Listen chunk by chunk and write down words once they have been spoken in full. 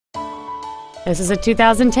This is a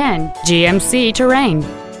 2010 GMC Terrain.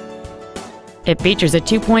 It features a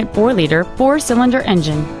 2.4-liter four-cylinder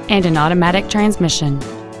engine and an automatic transmission.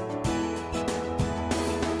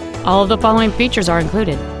 All of the following features are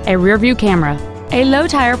included: a rear-view camera, a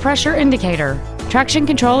low-tire pressure indicator, traction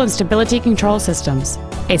control and stability control systems,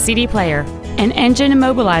 a CD player, an engine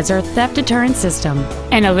immobilizer theft deterrent system,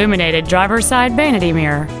 an illuminated driver's side vanity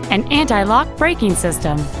mirror, an anti-lock braking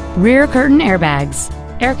system, rear curtain airbags,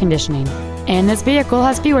 air conditioning, and this vehicle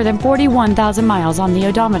has fewer than 41,000 miles on the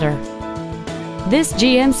odometer. This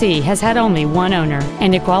GMC has had only one owner,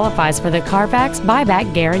 and it qualifies for the Carfax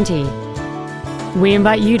buyback guarantee. We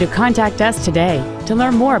invite you to contact us today to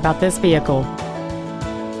learn more about this vehicle.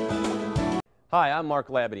 Hi, I'm Mark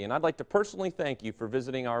Labadie, and I'd like to personally thank you for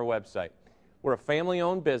visiting our website. We're a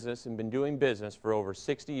family-owned business and been doing business for over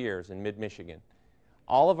 60 years in mid-Michigan.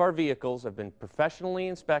 All of our vehicles have been professionally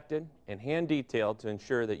inspected and hand-detailed to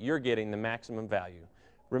ensure that you're getting the maximum value.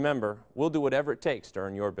 Remember, we'll do whatever it takes to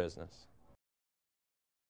earn your business.